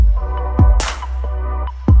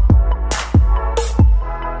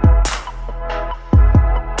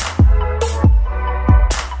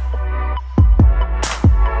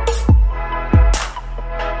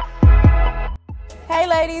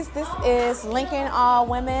Lincoln All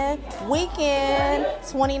Women Weekend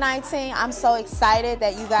 2019. I'm so excited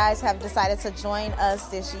that you guys have decided to join us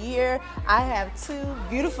this year. I have two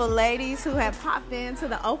beautiful ladies who have popped into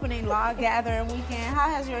the opening law gathering weekend. How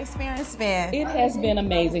has your experience been? It has been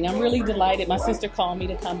amazing. I'm really delighted. My sister called me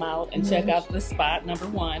to come out and check out the spot, number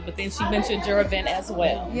one, but then she mentioned your event as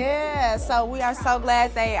well. Yeah, so we are so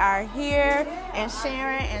glad they are here and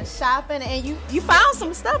sharing and shopping. And you found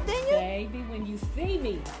some stuff, didn't you? Baby, when you see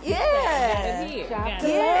me, yeah.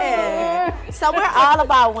 Yeah. So we're all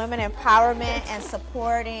about women empowerment and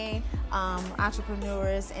supporting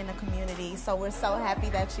entrepreneurs in the community. So we're so happy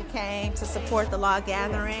that you came to support the law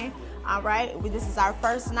gathering. All right, this is our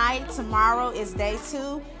first night. Tomorrow is day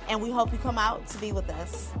 2, and we hope you come out to be with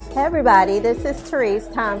us. Hey everybody, this is Therese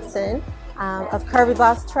Thompson of Curvy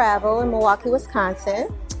Boss Travel in Milwaukee,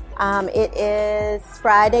 Wisconsin. It is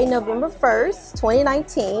Friday, November 1st,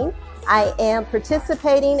 2019. I am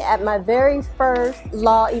participating at my very first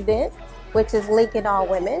law event, which is Lincoln All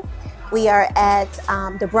Women. We are at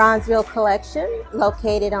the Bronzeville Collection,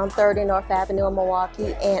 located on 3rd and North Avenue in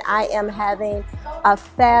Milwaukee, and I am having a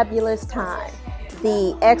fabulous time.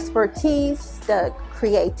 The expertise, the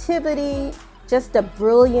creativity, just the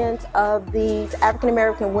brilliance of these African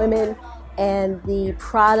American women and the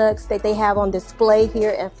products that they have on display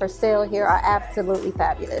here and for sale here are absolutely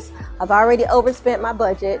fabulous. I've already overspent my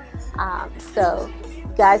budget, so you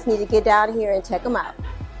guys need to get down here and check them out.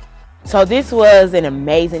 So this was an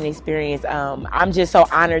amazing experience. I'm just so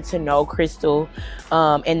honored to know Crystal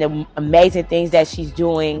and the amazing things that she's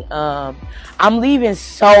doing. I'm leaving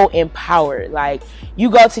so empowered. Like, you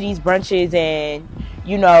go to these brunches and,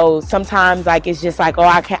 you know, sometimes like it's just like, oh,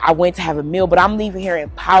 I went to have a meal, but I'm leaving here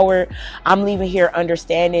empowered. I'm leaving here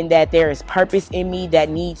understanding that there is purpose in me that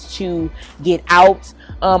needs to get out.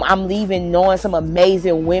 I'm leaving knowing some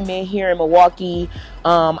amazing women here in Milwaukee.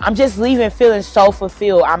 I'm just leaving feeling so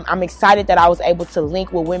fulfilled. I'm excited that I was able to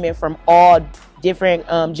link with women from all different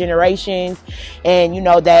generations, and you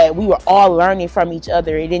know that we were all learning from each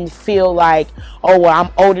other. It didn't feel like, oh, well,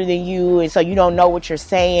 I'm older than you and so you don't know what you're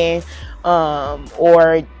saying,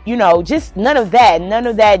 or you know, just none of that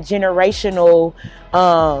generational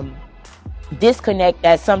disconnect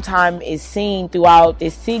that sometimes is seen throughout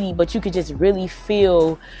this city, but you could just really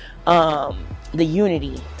feel the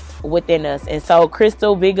unity within us. And so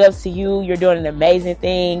Crystal, big ups to you. You're doing an amazing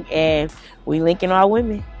thing, and we Lincoln All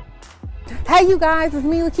Women. Hey you guys, it's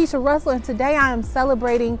me, Lakeisha Russell, and today I am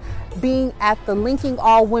celebrating being at the Linking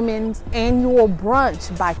All Women's annual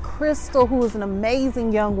brunch by Crystal, who is an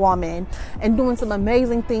amazing young woman and doing some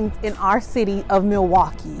amazing things in our city of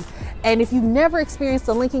Milwaukee. And if you've never experienced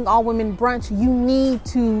the Linking All Women brunch, you need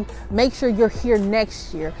to make sure you're here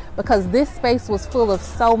next year, because this space was full of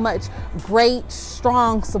so much great,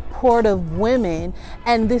 strong, supportive women.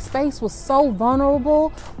 And this space was so vulnerable,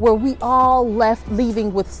 where we all left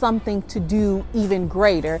leaving with something to do even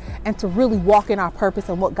greater and to really walk in our purpose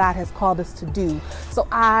and what God has called us to do. So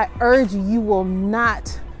I urge you, you will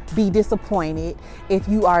not be disappointed if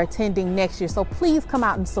you are attending next year. So please come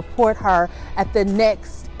out and support her at the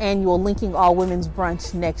next annual Linking All Women's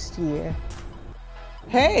brunch next year.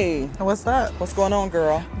 Hey, What's up? what's going on,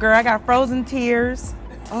 girl? Girl, I got frozen tears.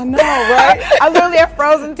 I know, right? I literally have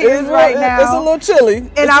frozen tears right now. It's a little chilly.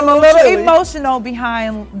 And I'm a little emotional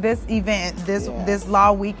behind this event, this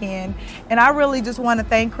law weekend. And I really just want to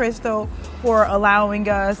thank Crystal for allowing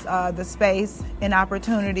us the space and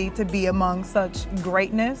opportunity to be among such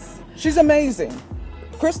greatness. She's amazing.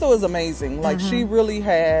 Crystal is amazing. Like, she really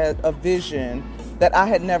had a vision that I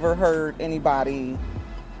had never heard anybody,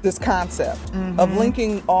 this concept of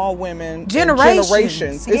linking all women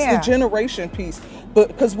generations. It's the generation piece. But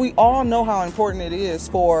because we all know how important it is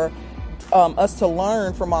for us to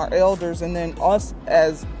learn from our elders, and then us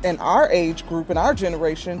as in our age group and our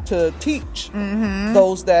generation to teach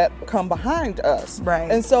those that come behind us. Right.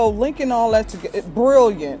 And so linking all that together,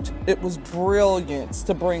 brilliant. It was brilliant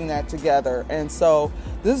to bring that together. And so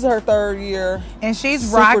this is her 3rd year. And she's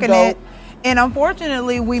Super rocking dope. it. And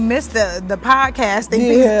unfortunately, we missed the podcasting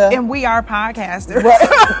piece, and we are podcasters.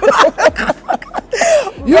 Right.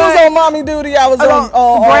 You was on mommy duty. I was on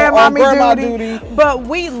grandma duty. But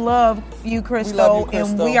we love you, Crystal, love you, Crystal.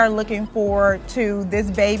 and we are looking forward to this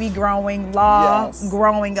baby growing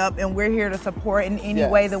growing up, and we're here to support in any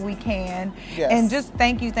way that we can. Yes. And just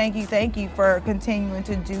thank you for continuing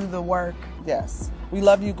to do the work. Yes. We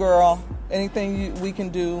love you, girl. Anything we can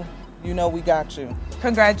do, you know we got you.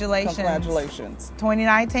 Congratulations.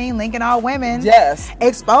 2019, Lincoln All Women. Yes.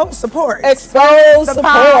 Expose support. Expose the support.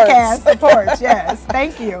 podcast supports. Yes.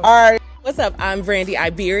 Thank you. All right. What's up? I'm Brandy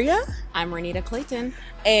Iberia. I'm Renita Clayton.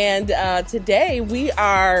 And today we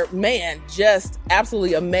are, just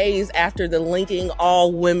absolutely amazed after the Linking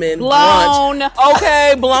All Women brunch.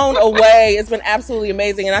 Okay, blown away. It's been absolutely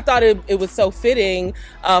amazing. And I thought it was so fitting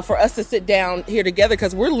for us to sit down here together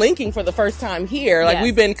because we're linking for the first time here. Like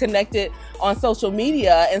we've been connected on social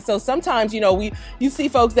media. And so sometimes, you see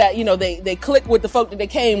folks that, they click with the folk that they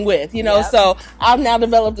came with, so I've now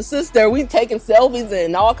developed a sister. We've taken selfies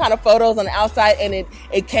and all kind of photos on the outside, and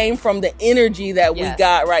it came from the energy that we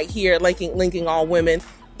got right here at Linking All Women,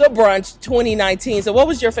 the brunch 2019. So what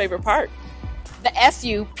was your favorite part? The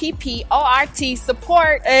SUPPORT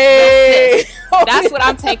support. Hey. That's what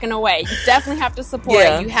I'm taking away. You definitely have to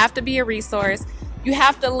support. You have to be a resource. You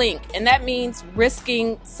have to link. And that means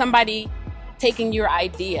risking somebody taking your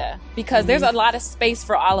idea, because there's a lot of space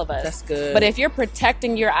for all of us. That's good. But if you're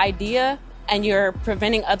protecting your idea and you're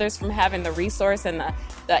preventing others from having the resource and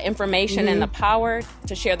the information and the power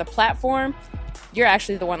to share the platform, you're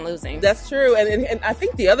actually the one losing. That's true. And I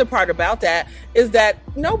think the other part about that is that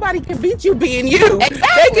nobody can beat you being you.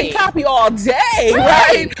 Exactly. They can copy all day,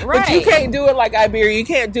 right? But you can't do it like Iberia. You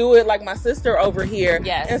can't do it like my sister over here.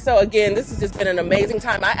 Yes. And so again, this has just been an amazing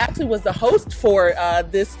time. I actually was the host for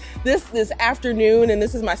this afternoon, and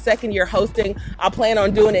this is my second year hosting. I'll plan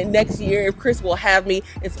on doing it next year if Chris will have me.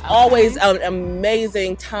 It's always an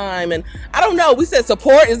amazing time. And I don't know, we said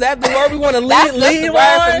support. Is that the word we want to leave That's the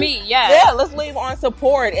word on? for me, Yeah, let's leave on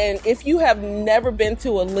support. And if you have never been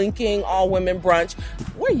to a Linking All Women brunch,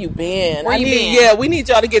 where you been? Yeah, we need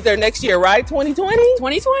y'all to get there next year, right? 2020?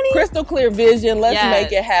 2020. Crystal clear vision. Let's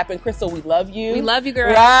make it happen. Crystal, we love you. We love you,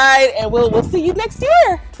 girl. Right, and we'll see you next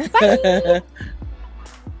year. Bye.